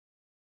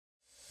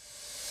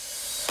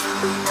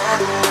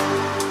Hey,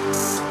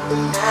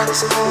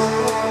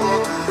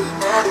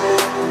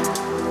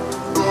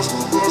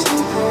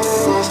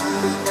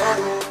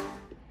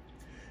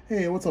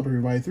 what's up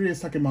everybody?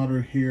 3-Second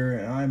Modder here,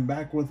 and I'm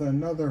back with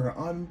another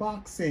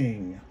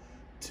unboxing.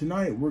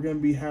 Tonight we're going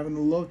to be having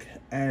a look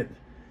at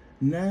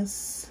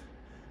Ness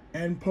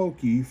and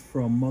Pokey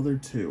from Mother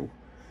 2.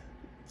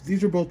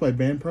 These are both by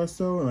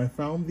Banpresto, and I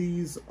found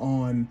these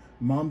on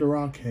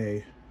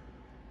Mandarake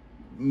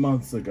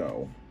months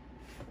ago.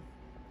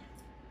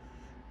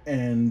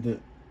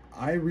 And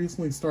I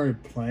recently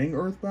started playing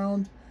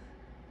Earthbound,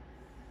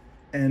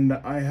 and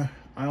I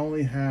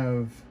only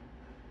have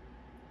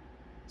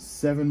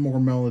 7 more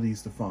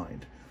melodies to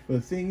find. But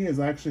the thing is,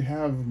 I actually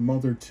have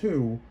Mother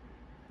 2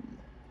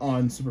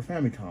 on Super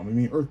Famicom. I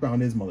mean,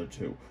 Earthbound is Mother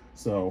 2,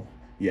 so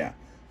yeah.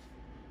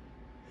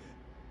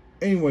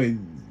 Anyway,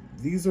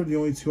 these are the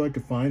only 2 I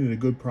could find at a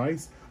good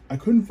price. I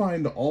couldn't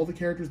find all the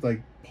characters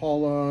like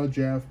Paula,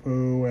 Jeff,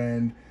 Pooh,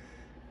 and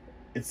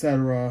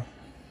etc.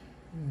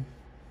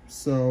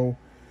 So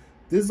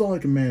this is all I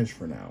can manage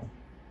for now.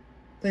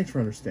 Thanks for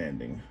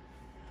understanding.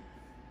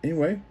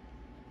 Anyway,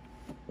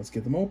 let's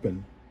get them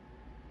open.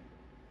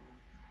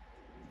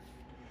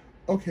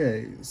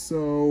 Okay,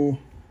 so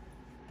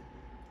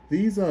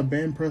these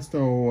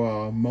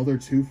Banpresto Mother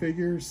 2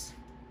 figures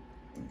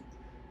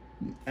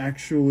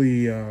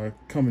actually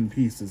come in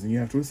pieces, and you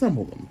have to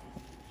assemble them.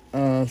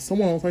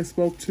 Someone else I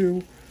spoke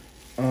to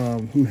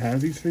who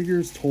has these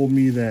figures told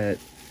me that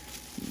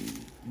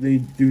they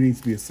do need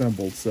to be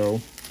assembled,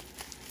 so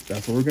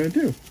that's what we're gonna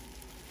do.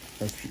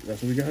 That's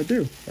what we gotta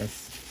do.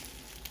 That's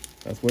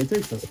what it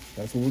takes.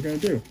 That's what we're gonna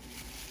do.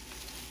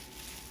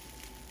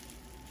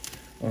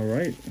 All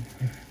right.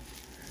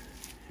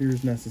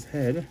 Here's Ness's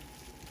head.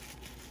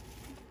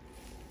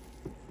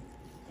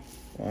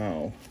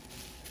 Wow.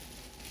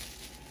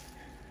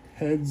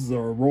 Heads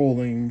are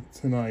rolling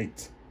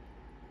tonight.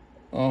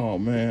 Oh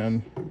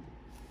man.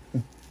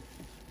 And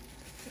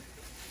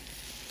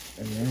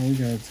now we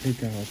gotta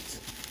take out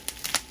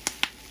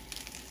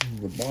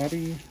the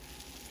body.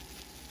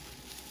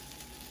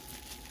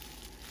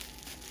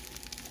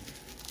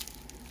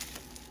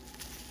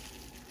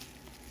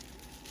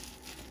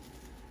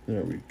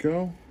 There we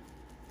go.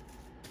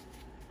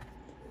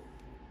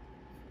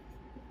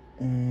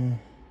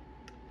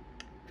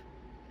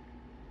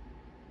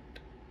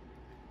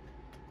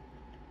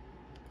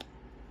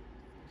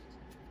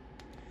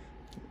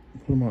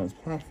 Put him on his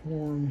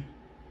platform.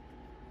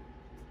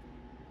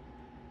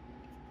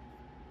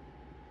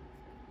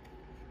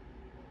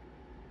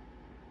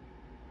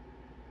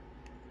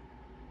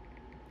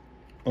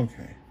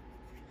 Okay.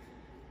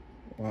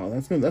 Wow,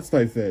 that's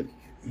tight fit.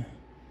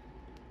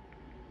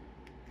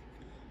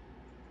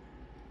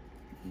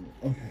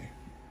 Okay.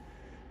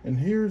 And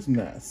here's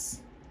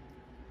Ness.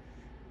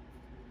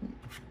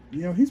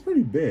 You know, he's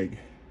pretty big.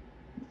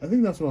 I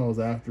think that's what I was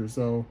after,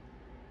 so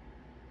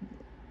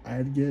I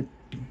had to get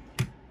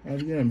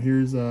him.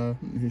 Here's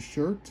his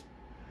shirt,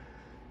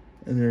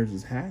 and there's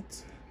his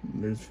hat,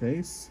 and there's his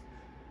face.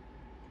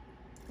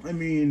 I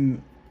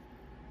mean,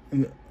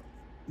 and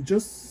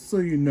just so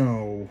you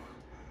know,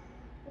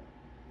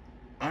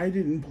 I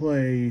didn't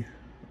play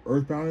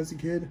Earthbound as a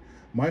kid.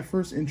 My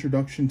first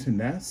introduction to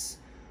Ness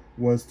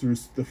was through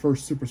the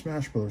first Super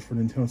Smash Bros. For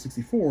Nintendo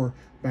 64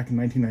 back in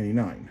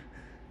 1999.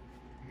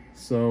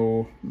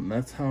 So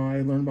that's how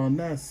I learned about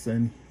Ness,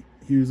 and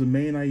he was a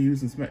main I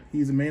used in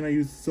he's a main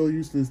I still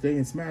use to this day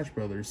in Smash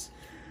Brothers.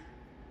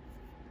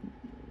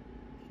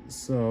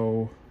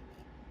 So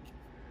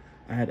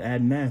I had to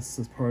add Ness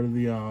as part of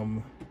the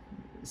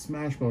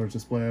Smash Brothers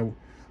display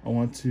I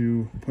want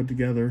to put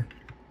together.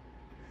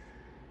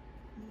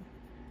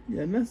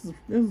 Yeah, Ness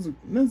is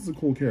a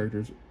cool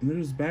character. And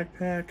there's his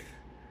backpack.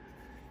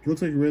 He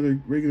looks like a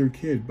regular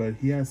kid, but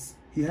he has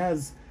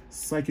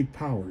psychic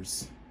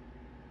powers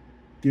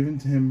given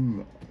to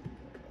him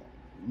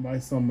by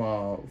some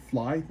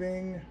fly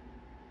thing,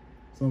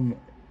 some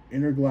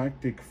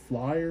intergalactic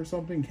fly or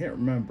something. Can't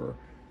remember,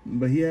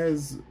 but he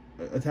has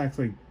attacks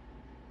like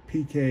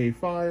PK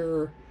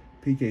Fire,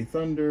 PK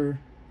Thunder,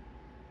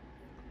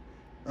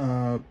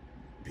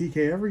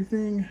 PK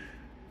everything.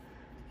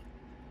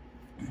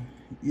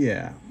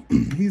 Yeah,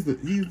 he's the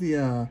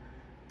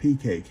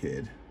PK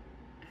kid.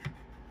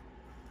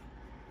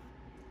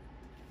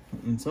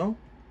 And so,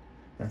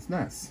 that's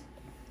Ness.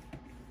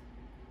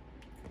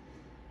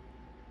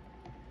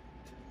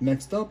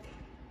 Next up,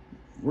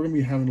 we're going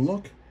to be having a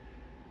look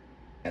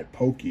at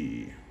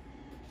Pokey.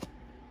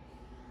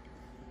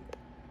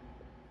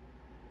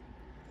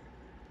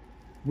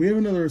 We have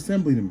another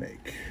assembly to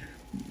make,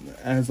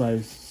 as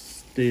I've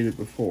stated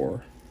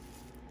before.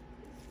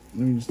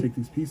 Let me just take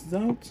these pieces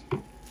out.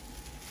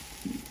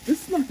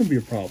 This is not going to be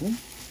a problem.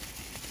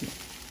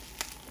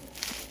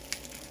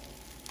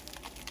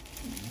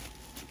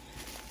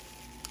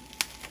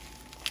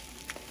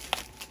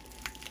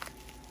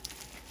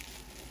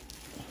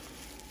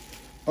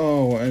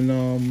 Oh,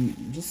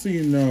 and just so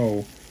you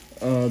know,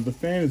 the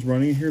fan is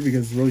running here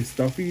because it's really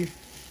stuffy.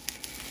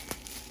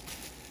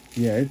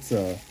 Yeah, it's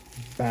a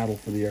battle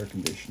for the air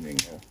conditioning.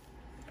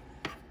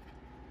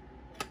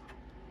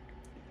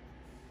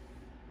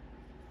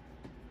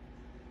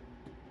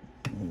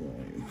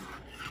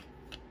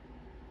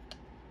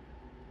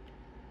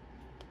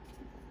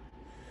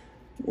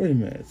 Wait a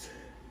minute.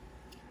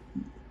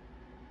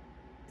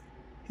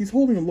 He's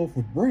holding a loaf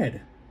of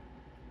bread.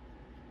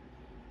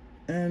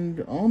 And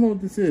I don't know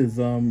what this is.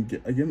 I'm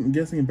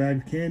guessing a bag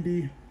of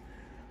candy.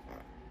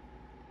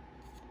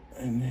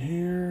 And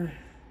here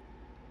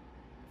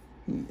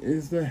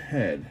is the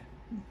head.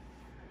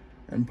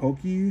 And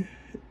Pokey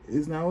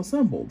is now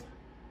assembled.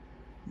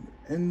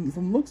 And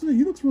from the looks of it,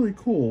 he looks really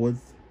cool.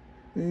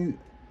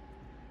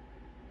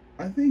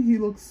 I think he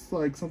looks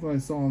like something I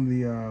saw on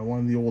the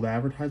one of the old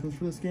advertisements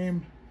for this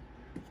game.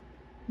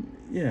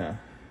 Yeah,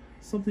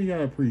 something you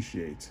gotta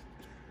appreciate.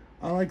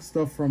 I like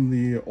stuff from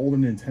the older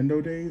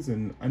Nintendo days,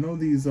 and I know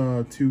these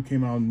two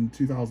came out in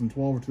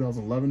 2012 or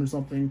 2011 or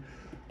something.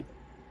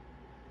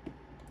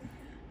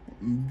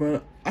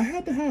 But I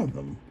had to have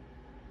them.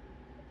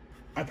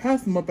 I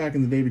passed them up back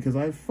in the day because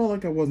I felt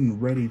like I wasn't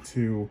ready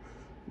to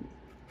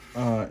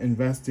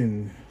invest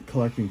in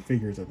collecting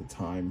figures at the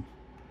time.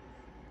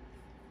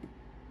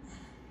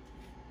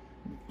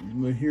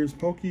 Here's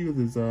Pokey with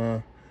his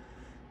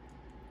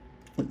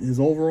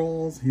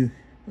overalls. He's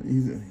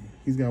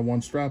got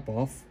one strap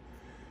off.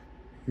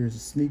 Here's the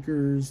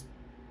sneakers,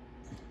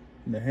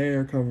 the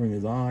hair covering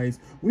his eyes.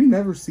 We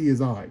never see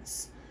his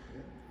eyes.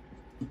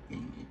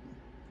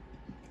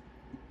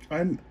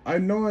 I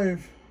know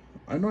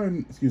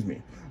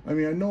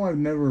I've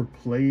never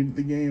played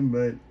the game,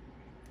 but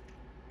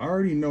I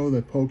already know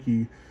that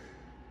Pokey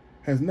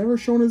has never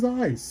shown his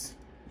eyes.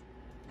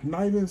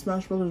 Not even in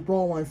Smash Brothers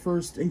Brawl when I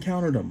first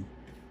encountered him.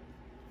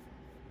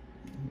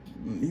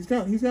 He's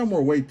got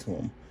more weight to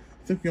him.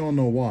 I think we all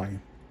know why.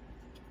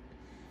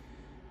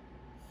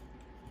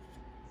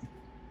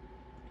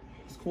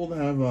 It's cool to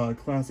have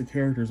classic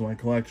characters in my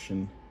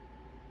collection.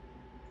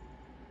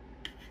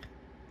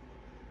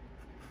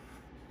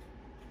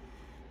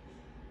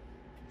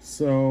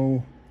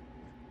 So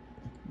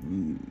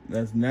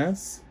that's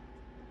Ness,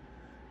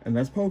 and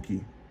that's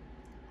Pokey.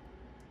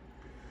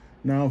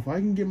 Now, if I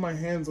can get my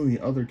hands on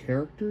the other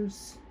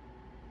characters,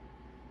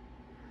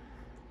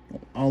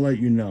 I'll let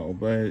you know.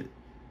 But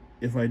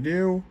if I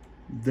do,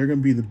 they're going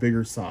to be the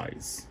bigger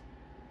size.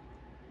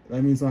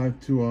 That means I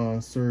have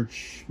to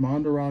search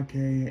Mandarake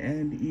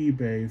and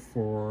eBay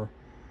for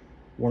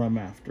what I'm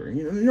after.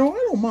 You know,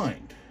 I don't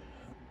mind.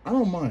 I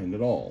don't mind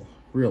at all,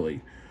 really.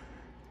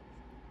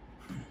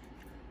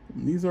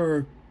 These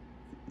are...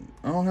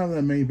 I don't have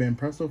that many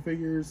Banpresto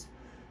figures,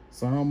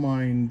 so I don't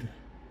mind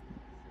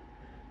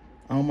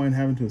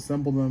having to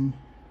assemble them.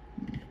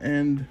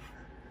 And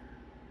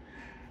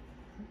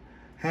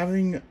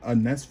having a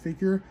Ness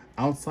figure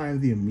outside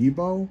of the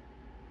amiibo,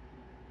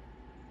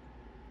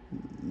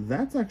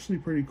 that's actually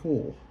pretty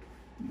cool.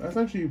 That's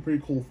actually a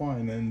pretty cool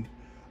find. And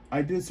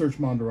I did search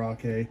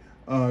Mandarake.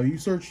 If you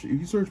search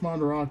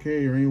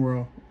Mandarake or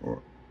anywhere,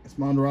 or it's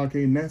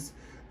Mandarake Ness.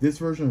 This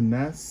version of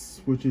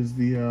Ness, which is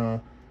the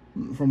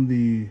from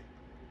the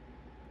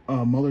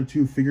Mother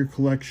 2 Figure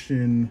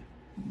Collection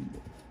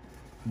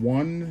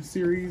 1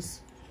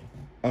 series,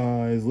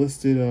 is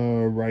listed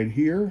right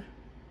here.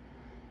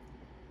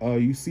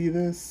 You see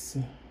this?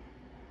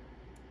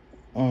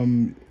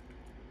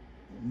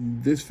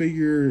 This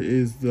figure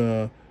is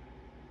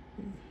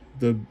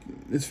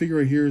this figure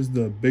right here is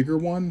the bigger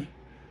one.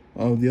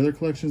 The other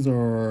collections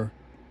are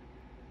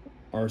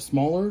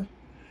smaller,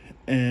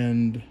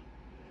 and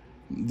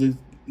the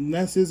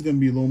Ness is going to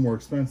be a little more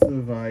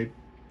expensive. I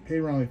paid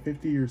around like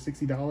 $50 or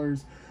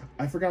 $60.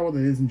 I forgot what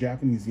it is in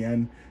Japanese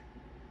yen.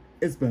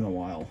 It's been a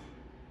while.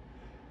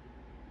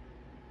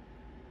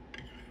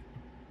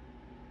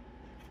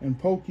 And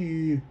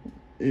Pokey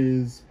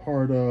is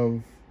part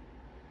of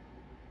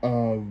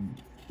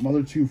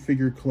Mother 2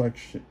 Figure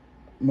Collection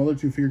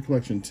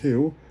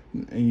 2,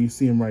 and you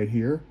see him right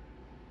here,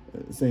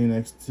 sitting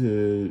next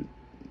to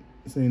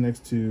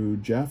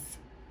Jeff.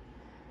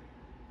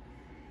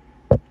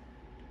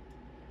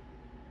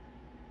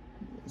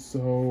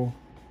 So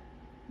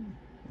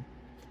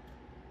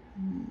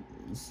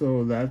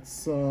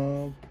that's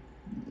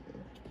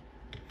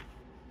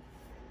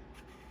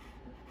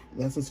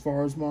as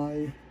far as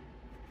my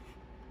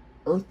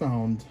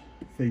Earthbound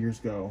figures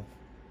go.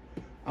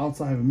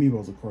 Outside of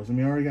amiibos, of course. I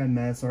mean, I already got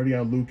Ness, I already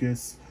got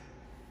Lucas.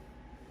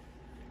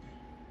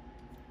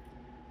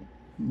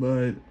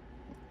 But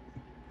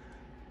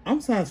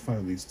I'm satisfied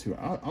with these two.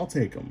 I'll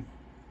take them.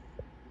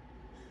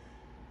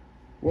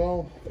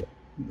 Well,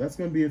 that's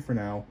going to be it for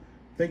now.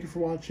 Thank you for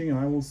watching, and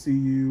I will see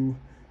you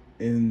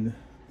in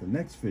the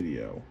next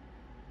video.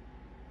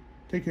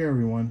 Take care,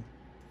 everyone.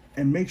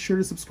 And make sure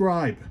to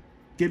subscribe.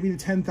 Get me to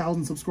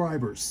 10,000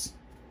 subscribers.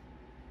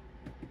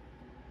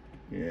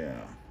 Yeah.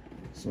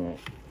 So...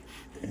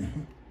 yeah.